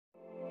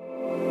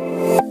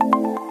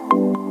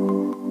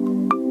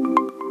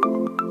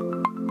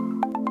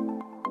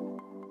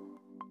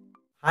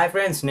Hi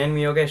friends, నేను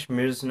మీ యోగేష్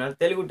మీరు చూస్తున్నారు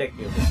Telugu tech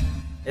news.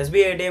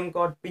 SBI ATM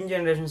card pin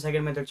generation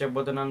second method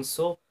చెప్పబోతున్నాను.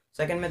 సో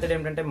సెకండ్ మెథడ్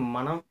ఏంటంటే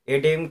మనం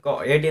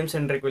ఏటీఎం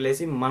సెంటర్కి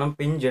వెళ్ళేసి మనం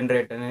పిన్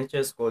జనరేట్ అనేది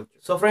చేసుకోవచ్చు.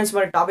 సో ఫ్రెండ్స్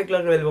మరి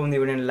టాపిక్లోకి వెళ్ళిపోతుంది.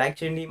 ఈ వీడియోని లైక్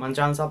చేయండి, మన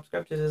ఛానల్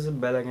సబ్స్క్రైబ్ చేసేసి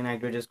బెల్ ఐకాన్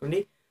యాక్టివేట్ చేసుకోండి.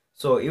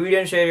 సో ఈ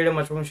వీడియోని షేర్ చేయడం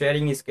మర్చిపోకండి.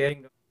 Sharing is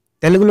caring.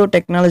 తెలుగులో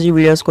టెక్నాలజీ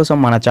వీడియోస్ కోసం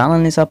మన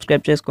ఛానల్ని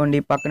సబ్స్క్రైబ్ చేసుకోండి.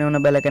 పక్కనే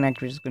ఉన్న బెల్ ఐకాన్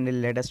యాక్టివేట్ చేసుకోండి.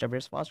 లేటెస్ట్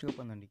అప్డేట్స్ ఫాస్ట్గా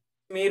పొందండి.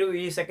 మీరు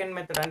ఈ సెకండ్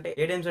మెథడ్ అంటే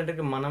ఏటీఎం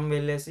సెంటర్కి మనం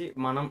వెళ్ళేసి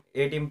మనం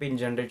ఏటీఎం పిన్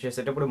జనరేట్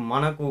చేసేటప్పుడు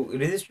మనకు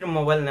రిజిస్టర్డ్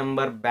మొబైల్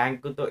నెంబర్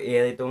బ్యాంకుతో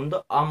ఏదైతే ఉందో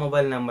ఆ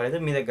మొబైల్ నెంబర్ అయితే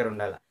మీ దగ్గర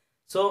ఉండాలి.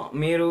 సో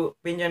మీరు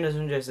పిన్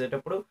జనరేషన్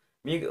చేసేటప్పుడు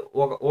మీకు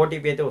ఒక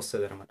ఓటీపీ అయితే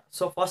వస్తుంది అనమాట.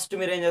 సో ఫస్ట్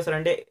మీరు ఏం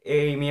చేస్తారంటే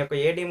మీ యొక్క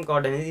ఏటీఎం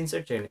కార్డ్ అనేది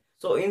ఇన్సర్ట్ చేయండి.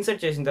 సో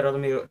ఇన్సర్ట్ చేసిన తర్వాత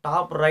మీరు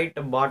టాప్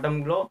రైట్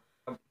బాటంలో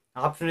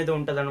ఆప్షన్ అయితే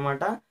ఉంటుంది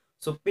అనమాట.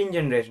 So pin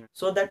generation,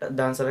 so that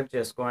దాన్ని సెలెక్ట్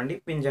చేసుకోండి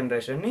పిన్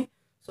జనరేషన్ని.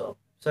 సో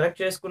సెలెక్ట్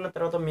చేసుకున్న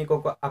తర్వాత మీకు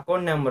ఒక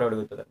అకౌంట్ నెంబర్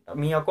అడుగుతుందంట.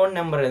 మీ అకౌంట్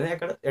నెంబర్ అనేది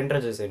అక్కడ ఎంటర్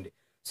చేసేయండి.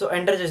 సో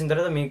ఎంటర్ చేసిన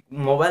తర్వాత మీ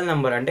మొబైల్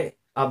నెంబర్ అంటే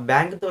ఆ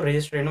బ్యాంక్తో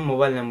రిజిస్టర్ అయిన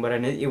మొబైల్ నెంబర్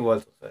అనేది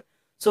ఇవ్వాల్సి వస్తుంది.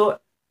 సో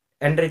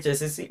ఎంటర్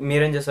చేసేసి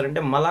మీరేం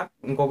చేస్తారంటే మళ్ళీ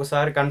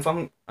ఇంకొకసారి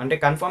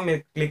కన్ఫర్మ్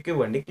మీరు క్లిక్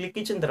ఇవ్వండి. క్లిక్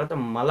ఇచ్చిన తర్వాత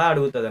మళ్ళీ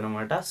అడుగుతుంది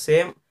అనమాట.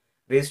 సేమ్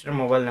రిజిస్టర్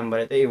మొబైల్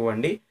నెంబర్ అయితే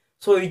ఇవ్వండి.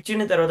 సో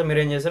ఇచ్చిన తర్వాత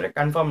మీరు ఏం చేస్తారు,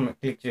 కన్ఫర్మ్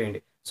క్లిక్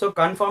చేయండి. సో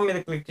కన్ఫర్మ్ మీద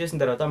క్లిక్ చేసిన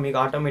తర్వాత మీకు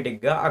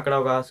ఆటోమేటిక్గా అక్కడ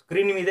ఒక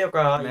స్క్రీన్ మీదే ఒక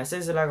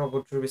మెసేజ్ లాగా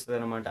ఒకటి చూపిస్తుంది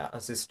అనమాట. ఆ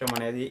సిస్టమ్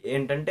అనేది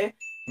ఏంటంటే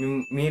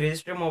మీ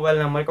రిజిస్టర్ మొబైల్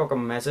నెంబర్కి ఒక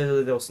మెసేజ్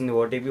అయితే వస్తుంది,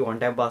 ఓటీపీ 1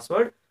 టైం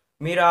పాస్వర్డ్.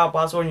 మీరు ఆ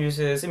పాస్వర్డ్ యూస్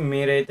చేసి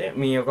మీరైతే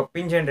మీ యొక్క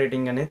పిన్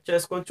జనరేటింగ్ అనేది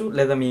చేసుకోవచ్చు,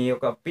 లేదా మీ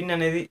యొక్క పిన్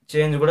అనేది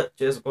చేంజ్ కూడా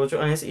చేసుకోవచ్చు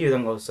అనేసి ఈ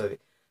విధంగా వస్తుంది.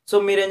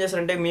 సో మీరేం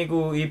చేస్తారంటే మీకు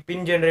ఈ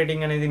పిన్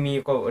జనరేటింగ్ అనేది మీ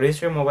యొక్క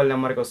రిజిస్టర్ మొబైల్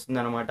నెంబర్కి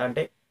వస్తుంది అనమాట.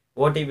 అంటే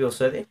ఓటీపీ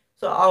వస్తుంది.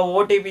 సో ఆ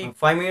ఓటీపీ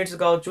 5 మినిట్స్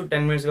కావచ్చు,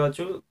 10 మినిట్స్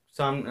కావచ్చు,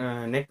 సమ్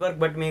నెట్వర్క్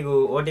బట్ మీకు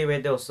ఓటీపీ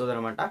అయితే వస్తుంది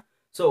అనమాట.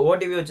 సో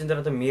ఓటీపీ వచ్చిన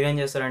తర్వాత మీరేం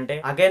చేస్తారంటే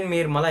అగైన్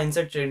మీరు మళ్ళీ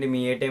ఇన్సర్ట్ చేయండి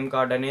మీ ఏటీఎం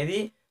కార్డ్ అనేది.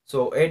 సో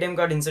ఏటీఎం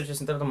కార్డ్ ఇన్సర్ట్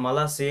చేసిన తర్వాత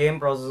మళ్ళీ సేమ్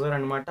ప్రాసెసర్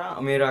అనమాట.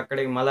 మీరు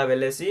అక్కడికి మళ్ళీ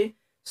వెళ్ళేసి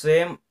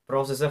సేమ్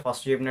ప్రాసెసర్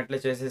ఫస్ట్ చెప్పినట్లే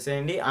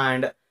చేసేసేయండి.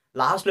 అండ్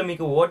లాస్ట్లో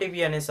మీకు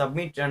ఓటీపీ అనేది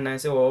సబ్మిట్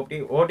అనేసి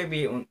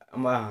ఓటీపీ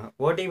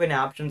అనే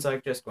ఆప్షన్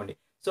సెలెక్ట్ చేసుకోండి.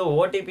 సో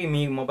ఓటీపీ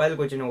మీ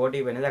మొబైల్కి వచ్చిన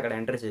ఓటీపీ అనేది అక్కడ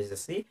ఎంటర్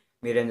చేసేసి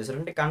మీరు ఏం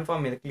చేస్తారంటే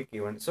కన్ఫర్మ్ మీద క్లిక్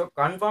ఇవ్వండి. సో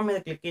కన్ఫర్మ్ మీద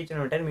క్లిక్ ఇచ్చిన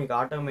వెంటనే మీకు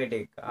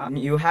ఆటోమేటిక్గా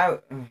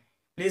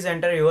please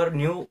enter your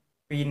new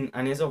pin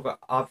అనేసి ఒక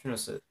ఆప్షన్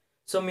వస్తుంది.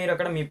 సో మీరు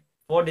అక్కడ మీ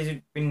 4 డిజిట్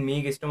పిన్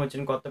మీకు ఇష్టం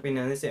వచ్చిన కొత్త పిన్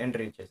అనేసి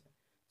ఎంటర్ ఇచ్చేసారు.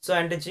 సో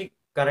ఎంటర్ ఇచ్చి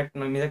కరెక్ట్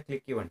మీద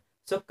క్లిక్ ఇవ్వండి.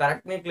 సో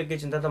కరెక్ట్ మీద క్లిక్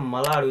ఇచ్చిన తర్వాత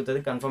మళ్ళీ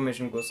అడుగుతుంది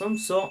కన్ఫర్మేషన్ కోసం.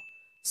 సో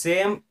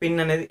సేమ్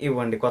పిన్ అనేది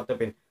ఇవ్వండి, కొత్త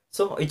పిన్.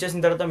 సో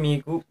ఇచ్చేసిన తర్వాత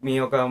మీకు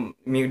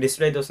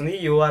డిస్ప్లే అయితే వస్తుంది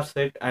యూఆర్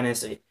సెట్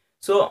అనేసి.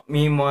 సో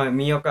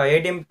మీ యొక్క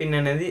ఏటీఎం పిన్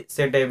అనేది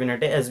సెట్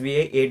అయిపోయినట్టే,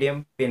 SBI ATM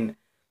pin.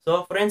 So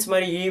friends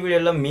మరి ఈ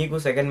వీడియోలో మీకు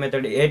second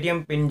method ATM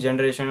pin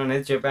generation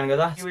అనేది చెప్పాను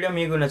కదా. ఈ వీడియో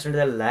మీకు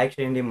నచ్చినట్లయితే లైక్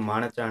చేయండి,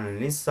 మన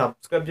ఛానల్ని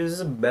సబ్స్క్రైబ్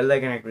చేసి బెల్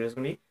ఐకాన్ యాక్టివేట్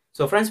చేసుకోండి.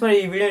 సో ఫ్రెండ్స్ మరి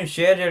ఈ వీడియోని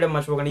షేర్ చేయడం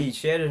మర్చిపోకండి. ఈ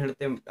షేర్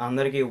చేసినట్లయితే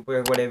అందరికీ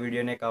ఉపయోగపడే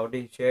వీడియోనే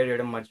కాబట్టి షేర్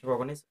చేయడం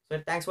మర్చిపోకండి.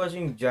 So thanks for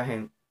watching. జై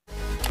హింద్.